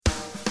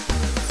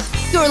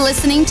You're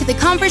listening to the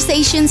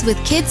Conversations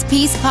with Kids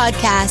Peace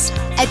podcast.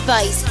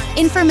 Advice,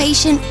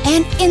 information,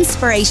 and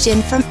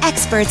inspiration from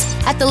experts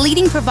at the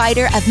leading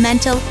provider of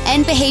mental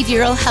and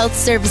behavioral health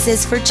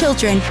services for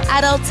children,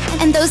 adults,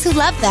 and those who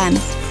love them.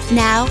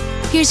 Now,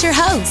 here's your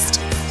host.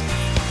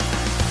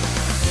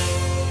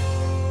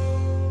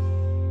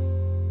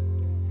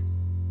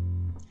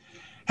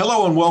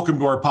 Hello and welcome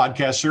to our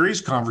podcast series,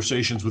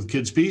 Conversations with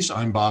Kids Peace.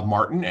 I'm Bob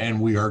Martin, and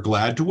we are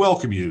glad to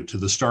welcome you to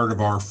the start of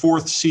our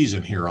fourth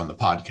season here on the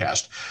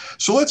podcast.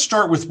 So let's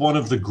start with one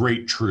of the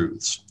great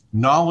truths.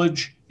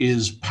 Knowledge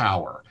is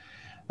power.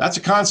 That's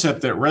a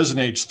concept that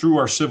resonates through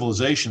our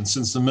civilization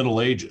since the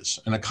Middle Ages.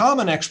 And a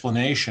common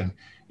explanation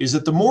is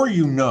that the more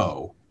you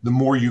know, the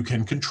more you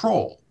can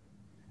control.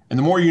 And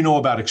the more you know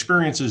about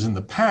experiences in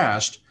the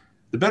past,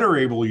 the better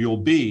able you'll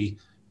be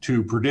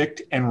to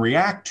predict and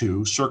react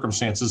to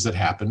circumstances that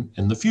happen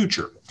in the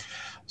future.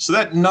 So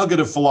that nugget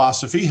of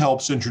philosophy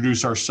helps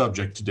introduce our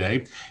subject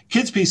today.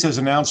 Kids Peace has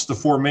announced the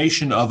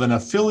formation of an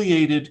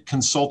affiliated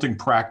consulting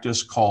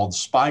practice called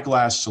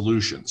Spyglass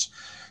Solutions.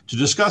 To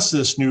discuss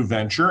this new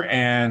venture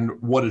and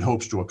what it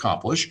hopes to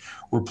accomplish,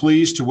 we're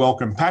pleased to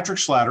welcome Patrick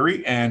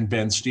Slattery and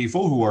Ben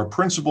Stiefel, who are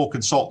principal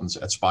consultants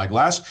at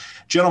Spyglass.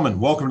 Gentlemen,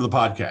 welcome to the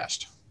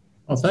podcast.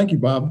 Well, thank you,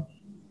 Bob.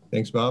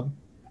 Thanks, Bob.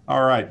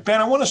 All right,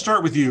 Ben, I want to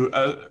start with you.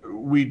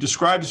 We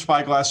described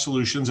Spyglass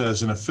Solutions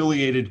as an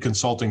affiliated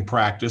consulting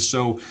practice.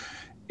 So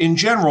in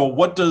general,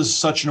 what does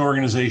such an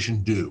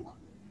organization do?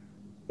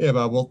 Yeah,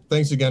 Bob. Well,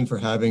 thanks again for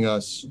having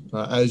us.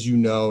 As you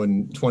know,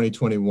 in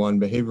 2021,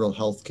 behavioral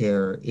health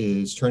care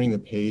is turning the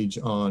page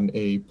on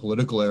a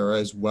political era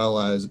as well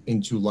as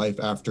into life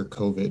after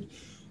COVID,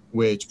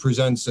 which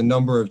presents a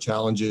number of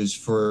challenges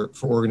for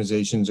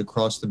organizations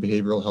across the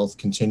behavioral health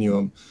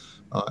continuum.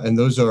 And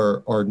those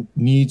are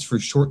needs for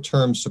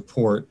short-term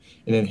support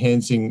in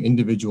enhancing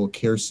individual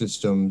care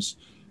systems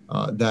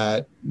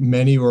that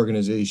many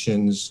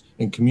organizations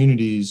and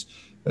communities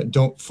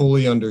don't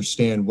fully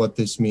understand what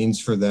this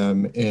means for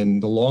them in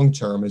the long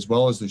term as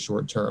well as the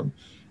short term.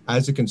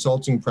 As a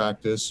consulting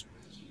practice,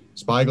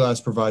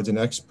 Spyglass provides an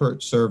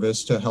expert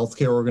service to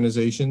healthcare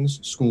organizations,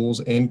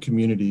 schools, and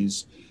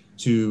communities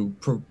to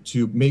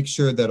make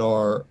sure that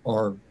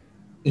our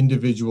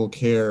individual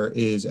care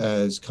is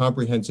as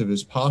comprehensive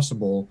as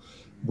possible.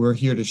 We're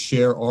here to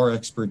share our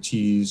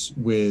expertise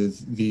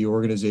with the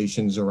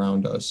organizations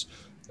around us.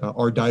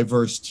 Our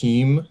diverse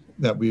team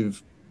that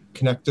we've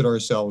connected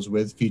ourselves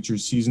with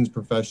features seasoned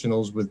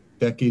professionals with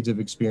decades of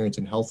experience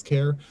in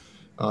healthcare.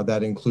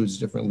 That includes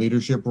different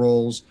leadership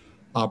roles,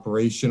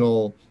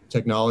 operational,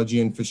 technology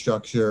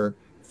infrastructure,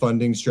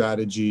 funding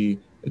strategy,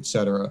 et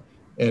cetera.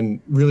 And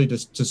really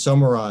just to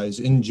summarize,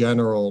 in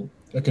general,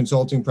 a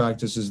consulting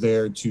practice is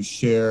there to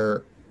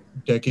share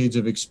decades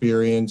of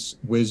experience,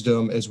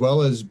 wisdom, as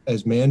well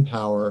as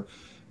manpower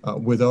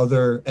with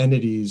other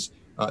entities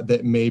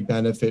that may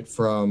benefit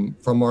from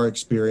our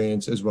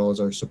experience as well as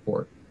our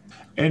support.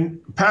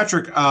 And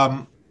Patrick,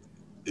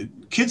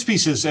 Kids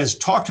Peace has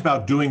talked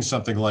about doing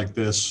something like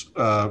this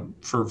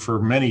for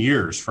many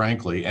years,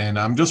 frankly. And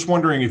I'm just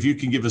wondering if you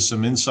can give us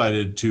some insight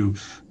into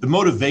the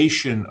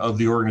motivation of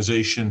the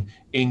organization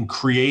in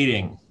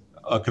creating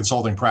a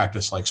consulting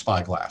practice like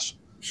Spyglass.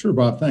 Sure,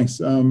 Bob. Thanks.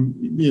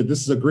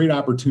 This is a great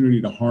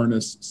opportunity to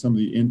harness some of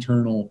the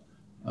internal,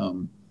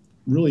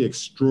 really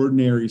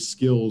extraordinary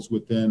skills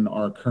within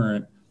our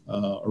current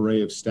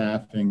array of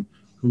staffing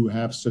who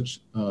have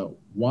such a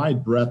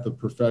wide breadth of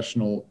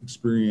professional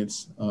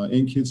experience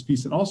in Kids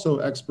Peace, and also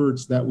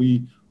experts that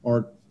we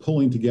are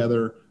pulling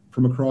together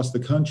from across the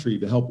country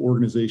to help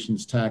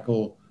organizations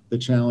tackle the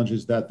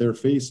challenges that they're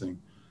facing.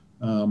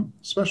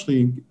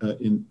 Especially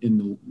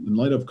in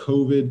light of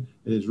COVID,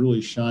 it has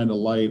really shined a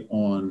light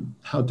on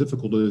how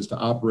difficult it is to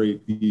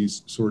operate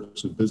these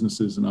sorts of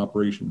businesses and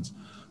operations.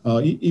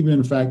 Even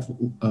in fact,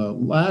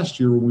 last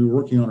year when we were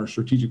working on our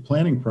strategic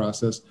planning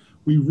process,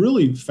 we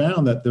really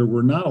found that there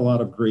were not a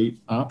lot of great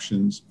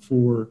options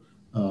for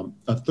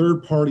a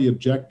third-party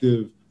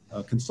objective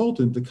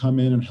consultant to come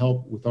in and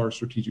help with our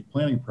strategic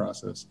planning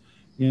process.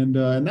 And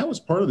that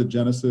was part of the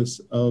genesis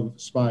of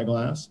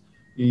Spyglass.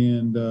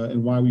 And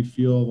why we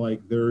feel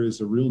like there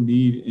is a real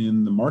need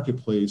in the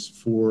marketplace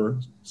for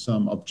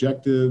some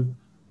objective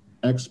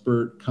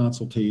expert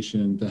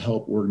consultation to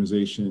help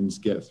organizations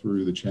get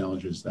through the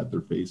challenges that they're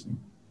facing.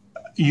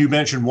 You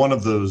mentioned one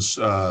of those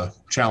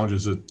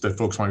challenges that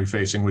folks might be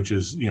facing, which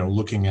is,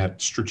 looking at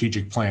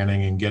strategic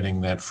planning and getting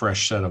that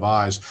fresh set of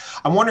eyes.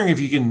 I'm wondering if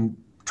you can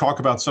talk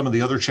about some of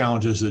the other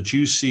challenges that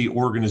you see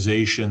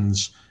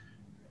organizations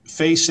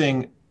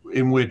facing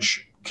in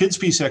which Kids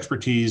Peace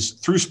expertise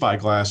through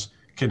Spyglass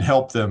can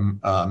help them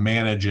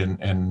manage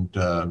and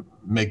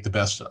make the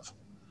best of?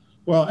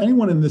 Well,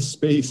 anyone in this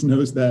space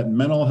knows that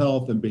mental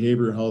health and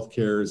behavioral health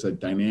care is a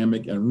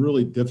dynamic and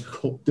really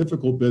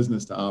difficult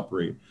business to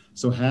operate.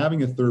 So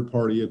having a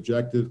third-party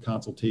objective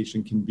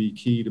consultation can be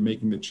key to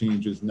making the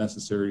changes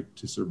necessary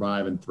to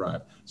survive and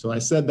thrive. So I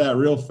said that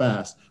real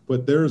fast,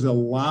 but there's a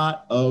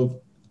lot of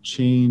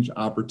change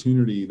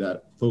opportunity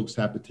that folks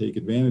have to take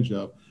advantage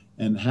of.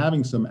 and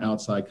having some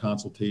outside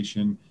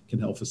consultation can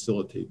help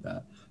facilitate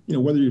that.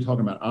 Whether you're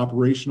talking about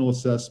operational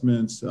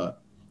assessments,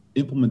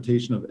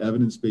 implementation of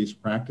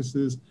evidence-based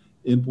practices,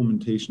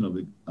 implementation of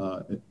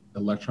the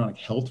electronic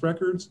health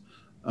records,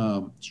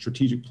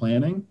 strategic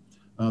planning.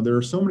 There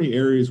are so many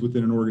areas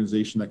within an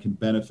organization that can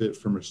benefit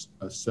from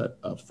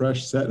a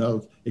fresh set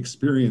of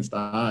experienced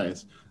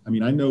eyes.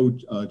 I know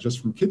just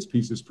from Kids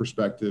Peace's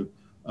perspective,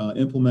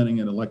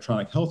 implementing an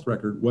electronic health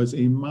record was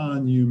a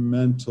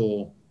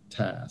monumental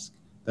task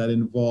that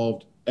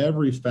involved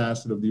every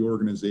facet of the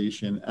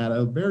organization at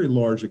a very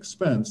large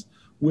expense,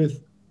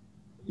 with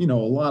a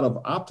lot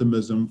of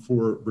optimism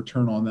for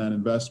return on that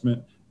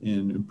investment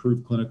in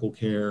improved clinical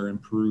care,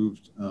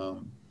 improved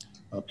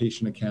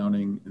patient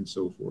accounting, and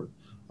so forth.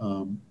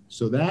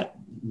 So that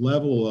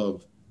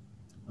level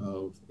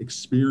of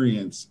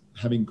experience,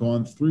 having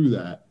gone through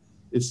that,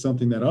 is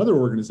something that other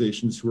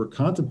organizations who are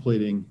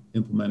contemplating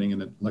implementing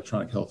an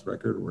electronic health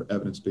record or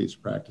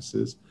evidence-based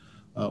practices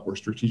or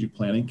strategic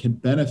planning can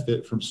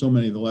benefit from so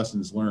many of the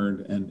lessons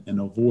learned and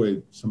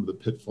avoid some of the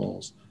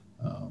pitfalls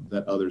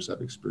that others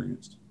have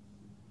experienced.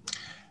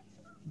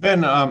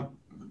 Ben, I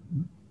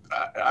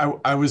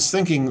was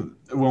thinking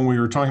when we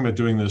were talking about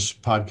doing this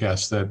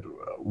podcast that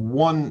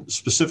one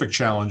specific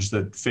challenge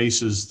that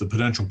faces the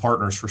potential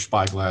partners for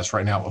Spyglass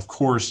right now, of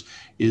course,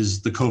 is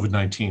the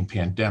COVID-19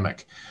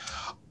 pandemic.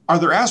 Are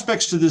there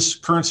aspects to this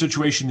current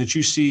situation that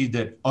you see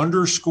that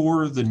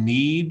underscore the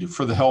need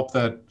for the help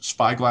that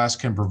Spyglass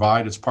can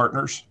provide its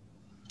partners?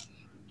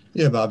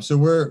 Yeah, Bob. So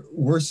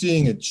we're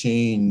seeing a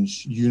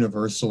change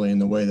universally in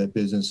the way that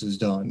business is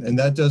done. And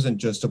that doesn't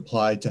just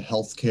apply to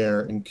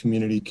healthcare and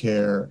community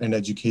care and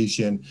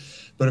education,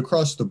 but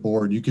across the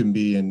board. You can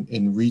be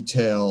in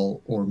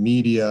retail or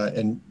media,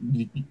 and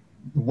the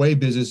way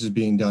business is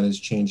being done has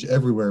changed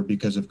everywhere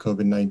because of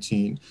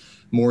COVID-19.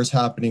 More is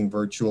happening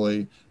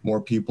virtually,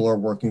 more people are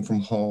working from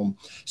home.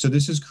 So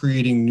this is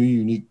creating new,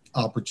 unique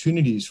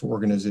opportunities for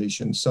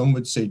organizations. Some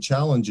would say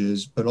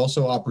challenges, but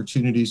also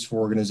opportunities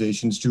for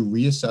organizations to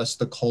reassess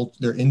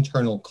their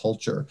internal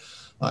culture.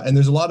 And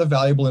there's a lot of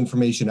valuable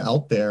information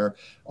out there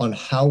on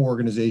how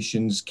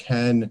organizations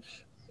can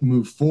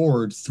move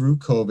forward through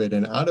COVID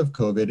and out of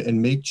COVID and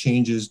make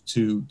changes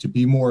to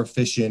be more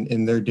efficient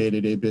in their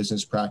day-to-day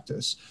business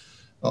practice.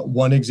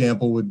 One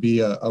example would be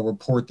a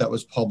report that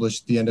was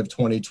published at the end of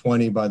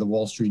 2020 by the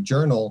Wall Street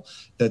Journal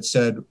that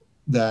said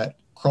that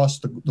across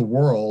the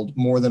world,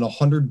 more than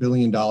 $100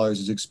 billion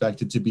is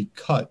expected to be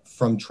cut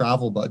from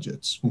travel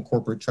budgets, from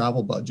corporate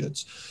travel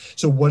budgets.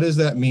 So what does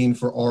that mean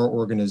for our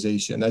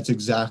organization? That's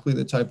exactly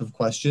the type of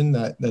question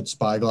that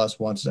Spyglass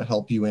wants to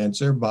help you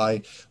answer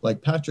by,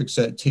 like Patrick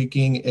said,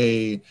 taking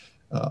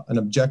an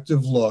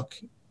objective look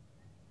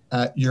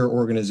at your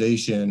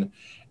organization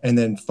and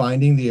then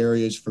finding the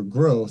areas for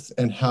growth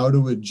and how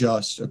to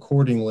adjust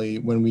accordingly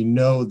when we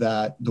know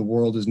that the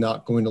world is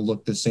not going to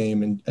look the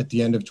same at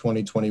the end of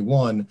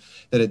 2021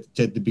 that it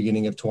did at the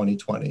beginning of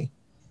 2020.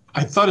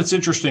 I thought it's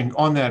interesting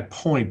on that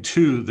point,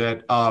 too,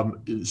 that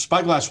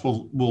Spyglass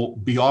will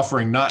be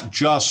offering not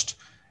just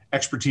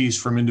expertise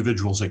from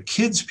individuals at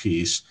Kids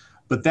Peace,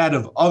 but that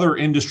of other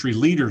industry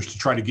leaders to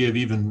try to give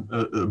even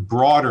a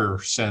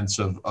broader sense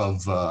of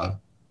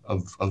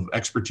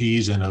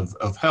expertise and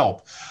of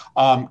help.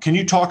 Can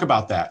you talk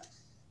about that?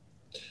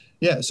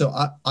 Yeah, so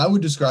I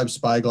would describe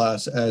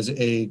Spyglass as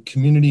a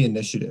community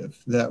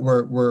initiative that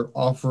we're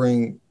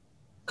offering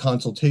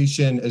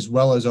consultation as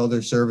well as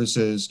other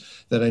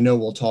services that I know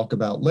we'll talk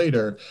about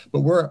later,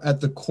 but we're at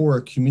the core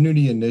a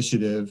community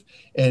initiative.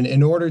 And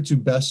in order to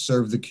best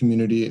serve the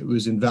community, it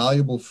was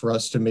invaluable for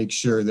us to make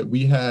sure that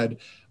we had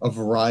a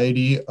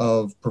variety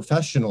of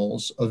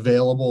professionals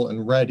available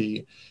and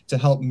ready to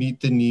help meet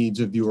the needs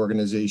of the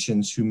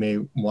organizations who may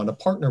want to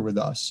partner with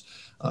us.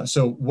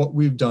 So what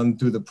we've done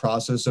through the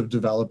process of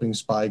developing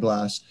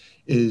Spyglass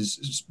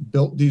is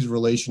built these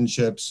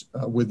relationships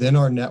within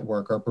our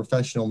network, our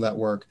professional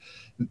network,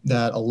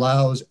 that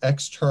allows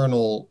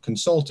external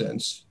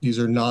consultants, these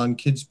are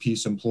non-Kids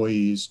Peace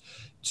employees,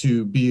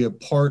 to be a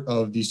part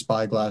of the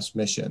Spyglass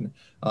mission.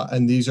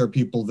 And these are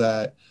people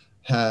that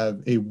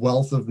have a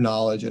wealth of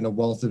knowledge and a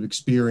wealth of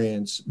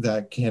experience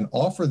that can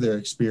offer their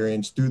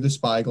experience through the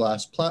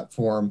Spyglass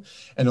platform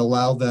and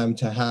allow them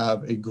to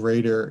have a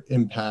greater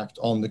impact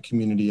on the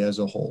community as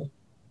a whole.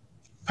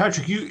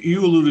 Patrick,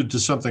 you alluded to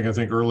something, I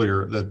think,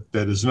 earlier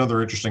that is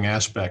another interesting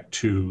aspect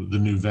to the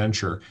new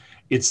venture.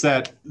 It's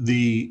that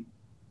the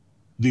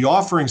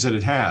offerings that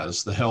it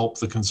has, the help,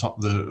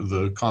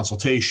 the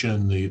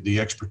consultation, the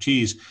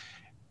expertise,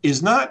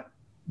 is not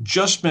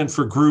just meant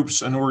for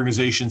groups and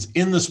organizations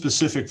in the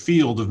specific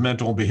field of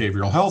mental and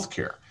behavioral health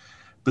care.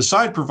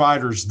 Beside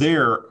providers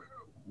there,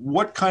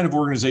 what kind of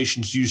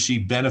organizations do you see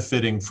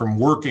benefiting from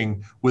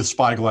working with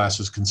Spyglass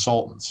as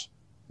consultants?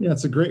 Yeah,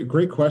 it's a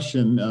great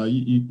question.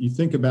 You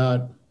think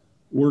about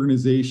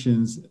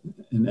organizations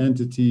and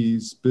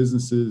entities,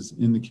 businesses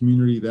in the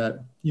community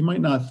that you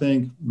might not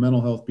think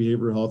mental health,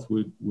 behavioral health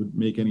would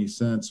make any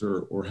sense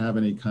or have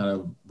any kind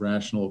of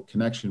rational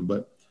connection.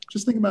 But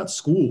just think about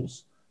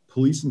schools,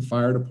 police and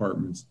fire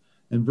departments,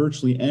 and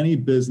virtually any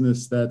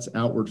business that's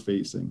outward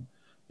facing,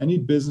 any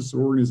business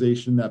or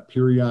organization that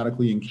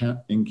periodically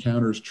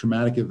encounters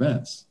traumatic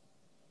events,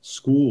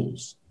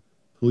 schools,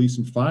 police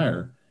and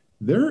fire,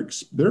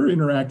 they're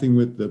interacting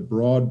with the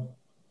broad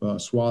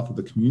swath of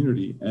the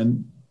community,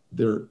 and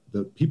the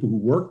people who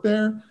work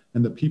there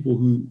and the people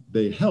who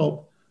they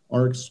help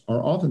are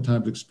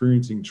oftentimes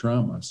experiencing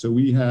trauma. So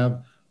we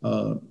have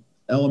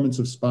elements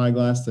of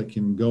Spyglass that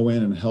can go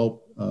in and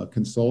help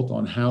consult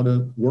on how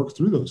to work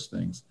through those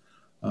things.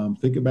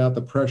 Think about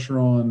the pressure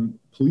on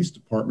police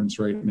departments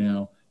right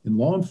now in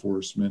law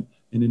enforcement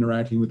and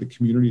interacting with the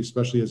community,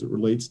 especially as it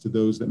relates to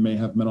those that may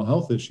have mental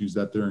health issues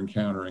that they're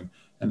encountering,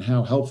 and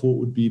how helpful it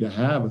would be to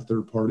have a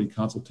third-party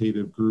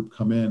consultative group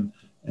come in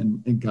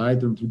and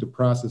guide them through the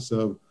process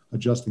of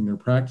adjusting their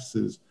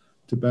practices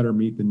to better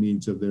meet the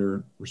needs of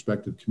their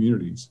respective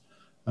communities.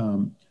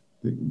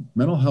 The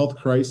mental health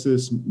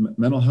crisis,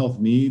 mental health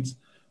needs,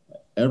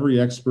 every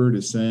expert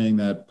is saying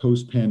that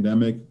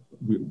post-pandemic,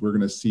 we're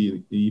going to see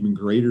an even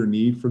greater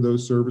need for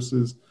those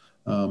services.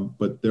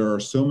 But there are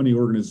so many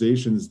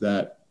organizations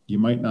that you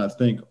might not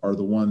think are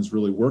the ones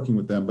really working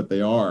with them, but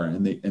they are,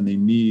 and they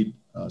need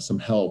some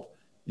help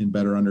in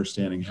better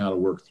understanding how to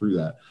work through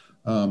that.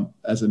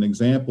 As an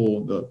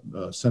example,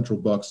 the Central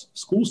Bucks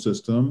school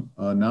system,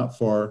 not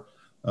far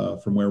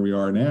from where we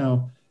are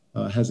now,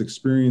 has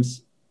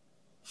experienced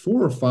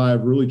 4 or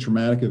 5 really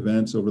traumatic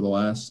events over the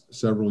last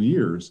several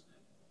years.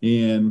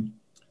 And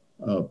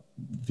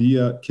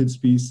via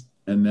KidsPeace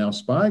and now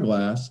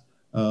Spyglass,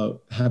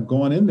 have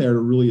gone in there to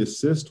really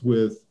assist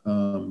with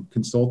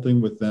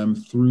consulting with them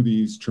through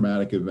these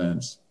traumatic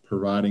events,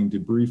 providing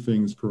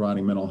debriefings,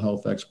 providing mental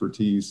health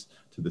expertise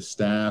to the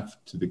staff,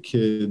 to the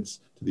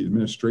kids, to the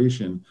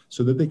administration,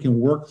 so that they can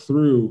work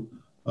through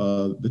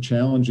the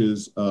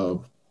challenges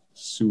of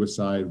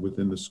suicide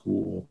within the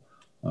school,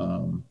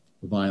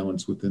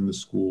 violence within the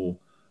school.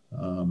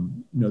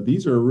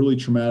 These are really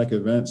traumatic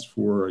events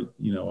for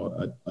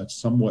a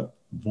somewhat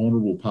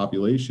vulnerable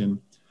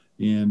population,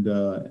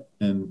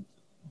 and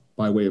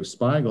by way of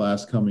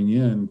Spyglass coming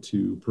in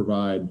to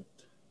provide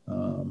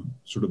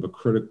sort of a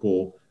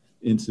critical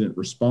incident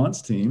response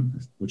team,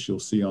 which you'll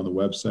see on the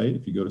website.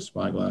 If you go to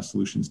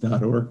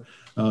spyglasssolutions.org,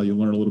 you'll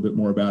learn a little bit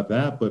more about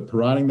that. But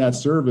providing that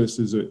service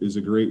is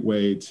a great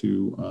way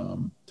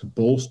to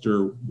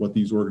bolster what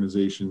these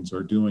organizations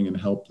are doing and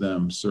help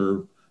them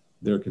serve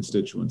their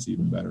constituents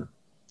even better.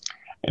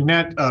 And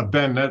that,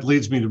 Ben, that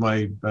leads me to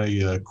my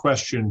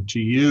question to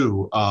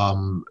you.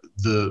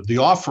 The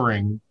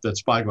offering that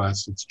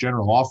Spyglass, its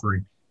general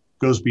offering,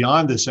 goes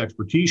beyond this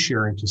expertise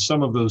sharing to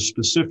some of those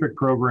specific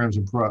programs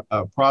and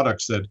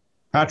products that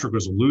Patrick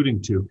was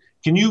alluding to.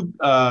 Can you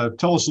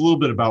tell us a little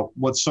bit about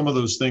what some of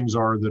those things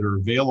are that are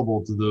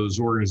available to those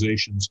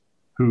organizations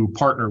who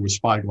partner with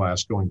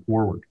Spyglass going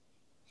forward?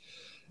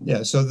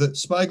 Yeah, so the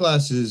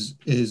Spyglass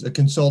is a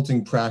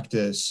consulting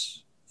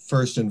practice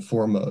first and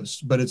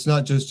foremost, but it's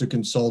not just a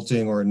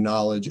consulting or a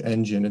knowledge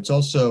engine. It's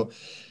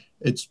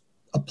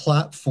a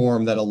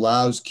platform that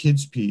allows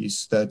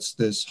KidsPeace, that's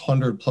this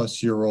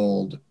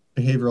 100-plus-year-old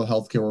behavioral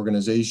healthcare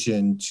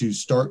organization, to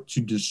start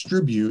to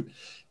distribute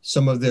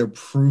some of their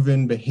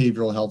proven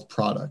behavioral health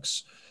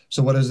products.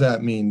 So what does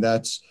that mean?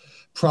 That's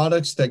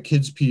products that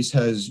KidsPeace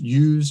has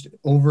used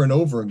over and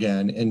over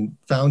again and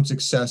found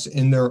success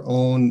in their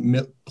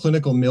own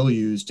clinical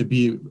milieus to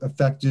be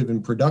effective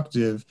and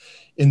productive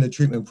in the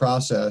treatment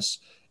process,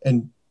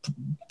 and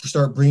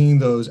start bringing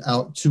those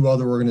out to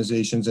other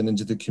organizations and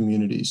into the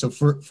community. So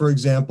for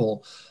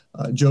example,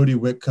 Jody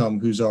Whitcomb,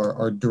 who's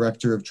our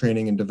Director of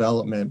Training and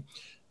Development,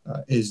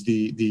 is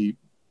the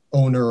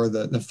owner or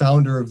the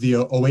founder of the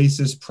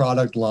Oasis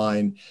product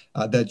line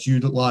that's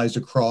utilized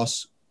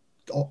across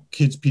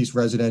KidsPeace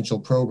residential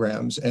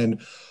programs.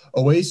 And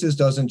Oasis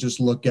doesn't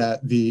just look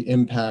at the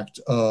impact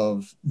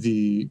of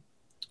the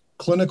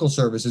clinical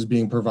services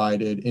being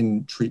provided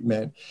in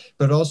treatment,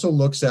 but also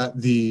looks at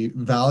the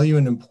value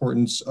and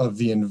importance of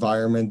the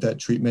environment that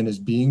treatment is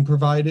being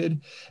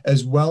provided,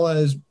 as well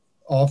as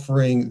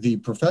offering the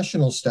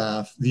professional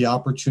staff the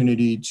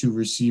opportunity to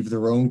receive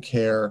their own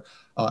care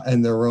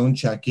and their own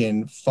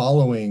check-in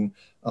following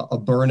a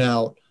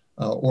burnout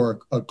or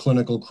a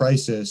clinical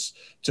crisis,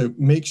 to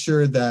make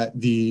sure that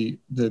the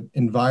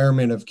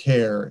environment of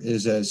care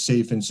is as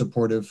safe and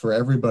supportive for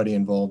everybody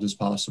involved as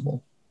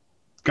possible.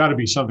 Got to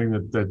be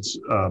something that's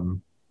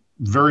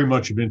very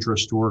much of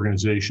interest to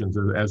organizations,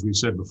 as we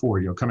said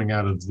before, coming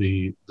out of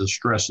the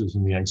stresses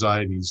and the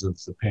anxieties of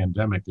the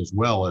pandemic, as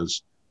well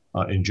as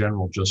in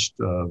general, just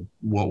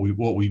what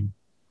we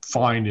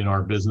find in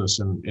our business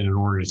and in an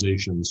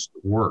organization's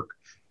work.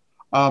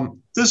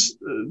 This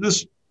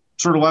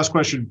sort of last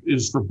question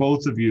is for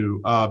both of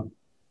you.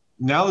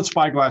 Now that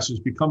Spyglass has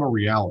become a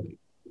reality,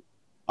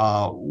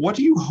 what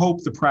do you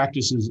hope the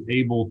practice is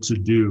able to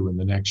do in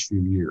the next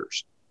few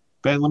years?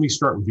 Ben, let me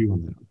start with you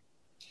on that.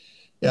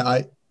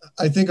 Yeah,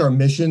 I think our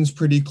mission's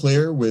pretty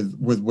clear with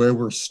where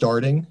we're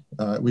starting.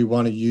 We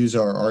want to use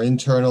our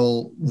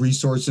internal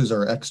resources,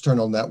 our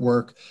external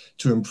network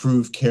to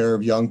improve care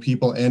of young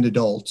people and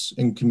adults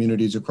in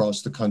communities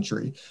across the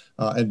country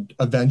and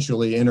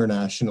eventually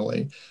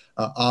internationally.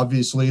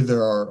 Obviously,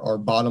 there are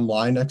bottom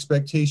line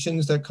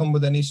expectations that come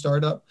with any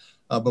startup,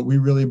 but we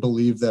really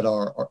believe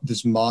that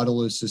this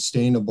model is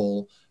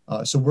sustainable.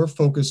 So we're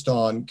focused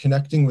on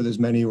connecting with as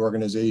many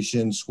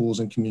organizations, schools,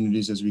 and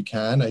communities as we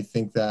can. I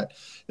think that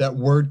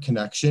word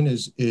connection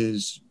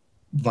is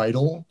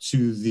vital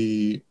to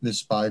the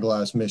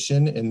Spyglass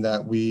mission, in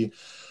that we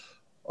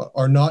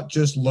are not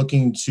just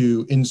looking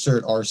to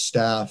insert our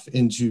staff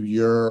into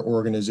your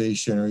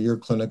organization or your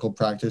clinical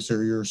practice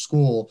or your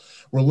school.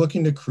 We're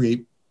looking to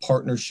create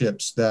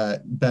partnerships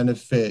that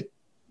benefit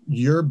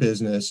your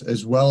business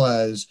as well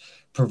as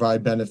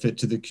provide benefit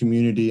to the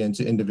community and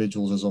to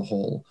individuals as a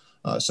whole.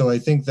 So I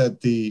think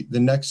that the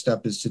next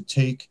step is to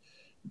take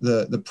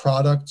the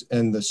product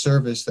and the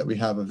service that we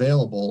have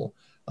available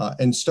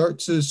and start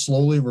to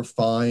slowly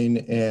refine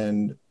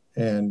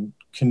and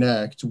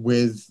connect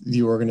with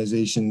the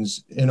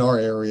organizations in our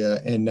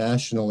area and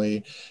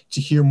nationally to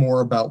hear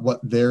more about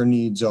what their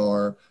needs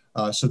are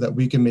so that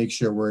we can make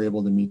sure we're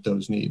able to meet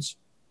those needs.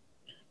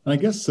 And I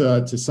guess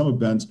to some of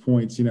Ben's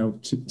points,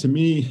 to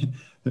me,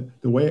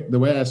 the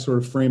way I sort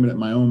of frame it in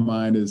my own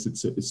mind is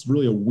it's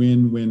really a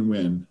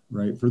win-win-win,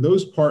 right? For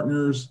those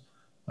partners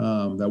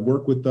that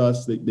work with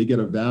us, they get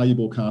a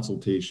valuable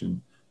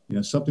consultation,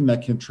 something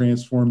that can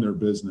transform their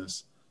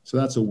business. So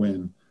that's a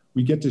win.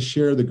 We get to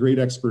share the great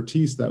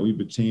expertise that we've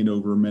obtained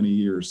over many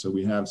years. So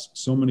we have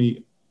so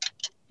many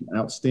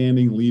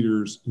outstanding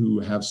leaders who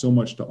have so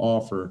much to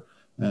offer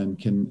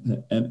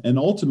and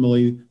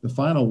ultimately the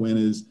final win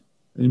is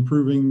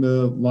improving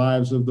the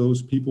lives of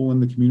those people in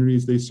the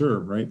communities they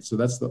serve, right? So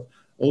that's the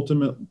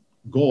ultimate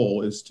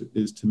goal is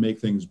to make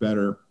things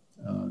better.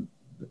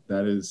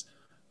 That is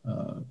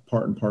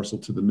part and parcel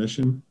to the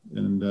mission,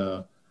 and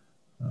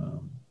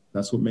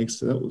that's what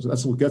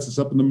gets us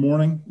up in the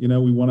morning.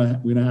 We want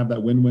to have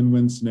that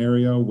win-win-win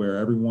scenario where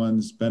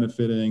everyone's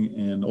benefiting,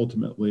 and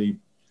ultimately,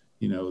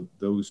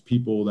 those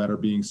people that are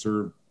being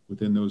served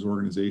within those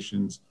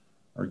organizations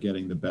are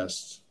getting the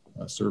best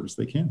service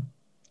they can.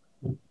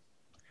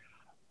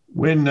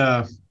 When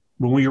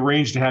we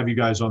arranged to have you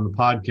guys on the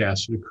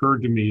podcast, it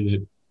occurred to me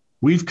that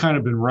we've kind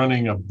of been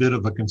running a bit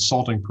of a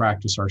consulting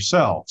practice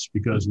ourselves,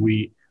 because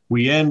we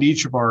end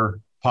each of our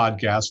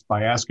podcasts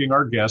by asking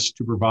our guests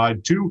to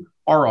provide to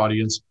our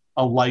audience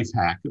a life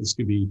hack. This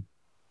could be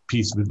a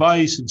piece of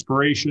advice,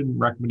 inspiration,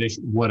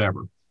 recommendation,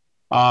 whatever.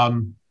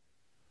 Ben,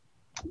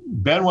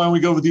 why don't we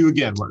go with you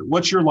again?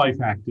 What's your life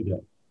hack today?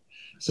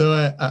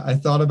 So I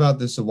thought about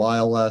this a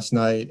while last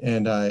night,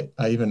 and I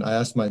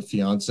asked my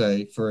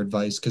fiance for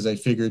advice because I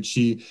figured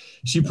she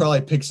probably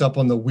picks up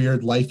on the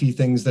weird lifey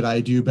things that I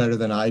do better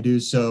than I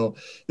do. So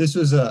this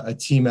was a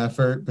team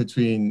effort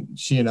between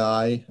she and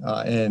I,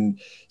 and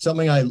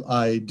something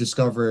I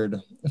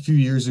discovered a few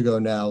years ago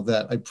now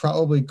that I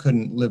probably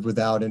couldn't live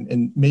without.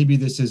 And maybe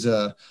this is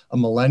a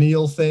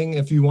millennial thing,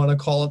 if you want to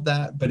call it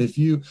that. But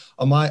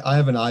I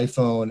have an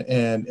iPhone,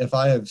 and if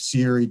I have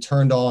Siri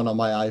turned on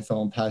my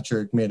iPhone,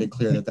 Patrick made it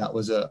clear that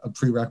was a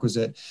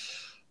prerequisite.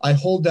 I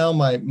hold down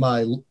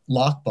my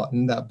lock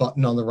button, that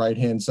button on the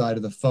right-hand side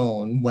of the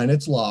phone when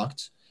it's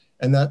locked,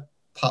 and that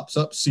pops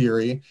up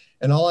Siri.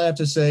 And all I have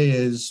to say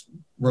is,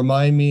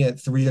 remind me at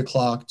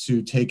 3:00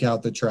 to take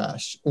out the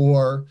trash,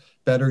 or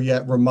better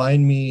yet,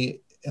 remind me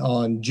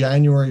on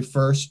January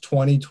 1st,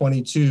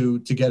 2022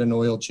 to get an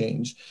oil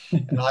change.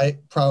 And I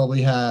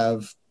probably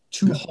have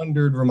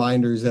 200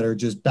 reminders that are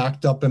just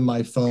backed up in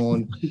my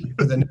phone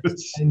for the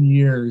next 10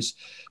 years.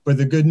 But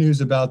the good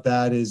news about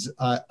that is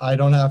I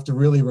don't have to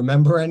really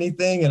remember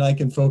anything, and I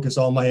can focus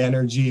all my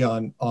energy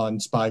on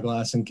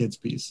Spyglass and Kids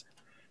Peace.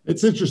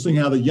 It's interesting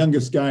how the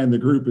youngest guy in the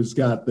group has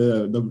got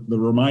the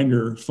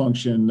reminder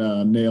function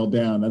nailed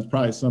down. That's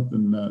probably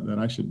something that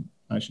I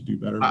should do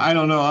better. I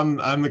don't know.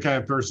 I'm the kind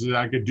of person that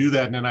I could do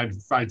that, and then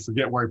I'd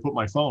forget where I put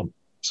my phone.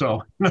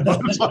 So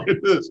it's like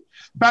this.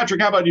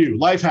 Patrick, how about you?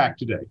 Life hack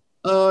today.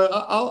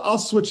 I'll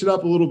switch it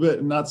up a little bit,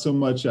 and not so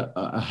much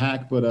a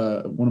hack,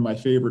 but one of my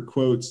favorite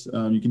quotes.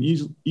 You can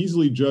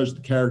easily judge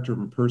the character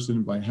of a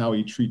person by how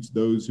he treats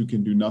those who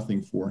can do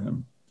nothing for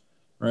him,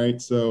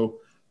 right? So,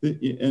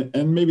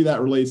 and maybe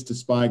that relates to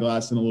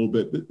Spyglass in a little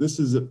bit. This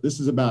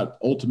is about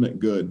ultimate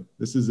good.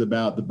 This is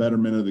about the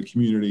betterment of the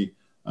community.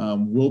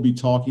 We'll be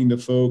talking to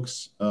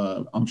folks,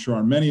 I'm sure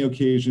on many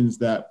occasions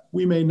that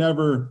we may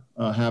never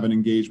have an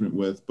engagement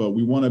with, but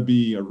we want to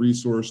be a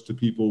resource to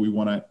people. We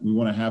want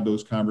to have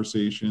those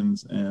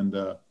conversations, and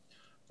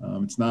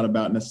it's not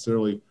about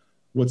necessarily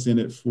what's in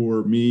it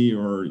for me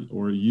or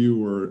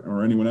you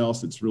or anyone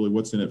else. It's really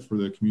what's in it for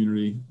the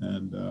community,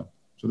 and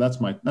so that's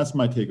my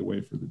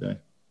takeaway for the day.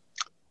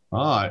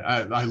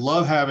 I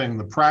love having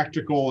the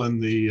practical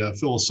and the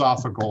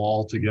philosophical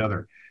all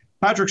together.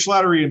 Patrick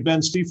Slattery and Ben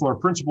Stiefel are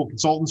principal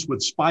consultants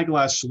with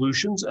Spyglass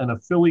Solutions, an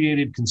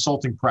affiliated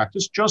consulting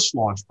practice just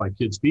launched by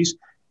Kids Peace.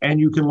 And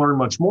you can learn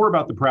much more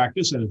about the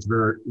practice and its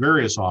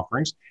various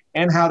offerings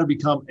and how to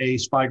become a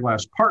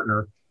Spyglass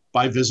partner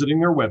by visiting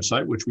their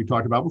website, which we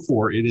talked about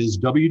before. It is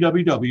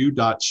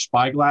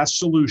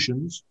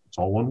www.spyglasssolutions, it's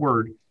all one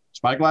word,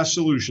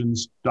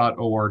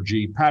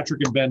 spyglasssolutions.org.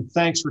 Patrick and Ben,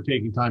 thanks for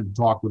taking time to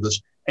talk with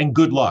us, and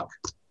good luck.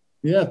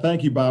 Yeah,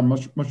 thank you, Bob.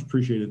 Much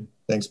appreciated.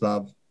 Thanks,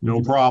 Bob.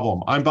 No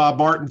problem. I'm Bob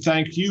Martin.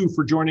 Thank you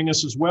for joining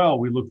us as well.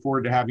 We look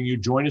forward to having you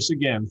join us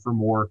again for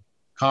more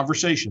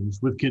conversations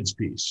with Kids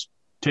Peace.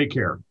 Take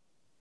care.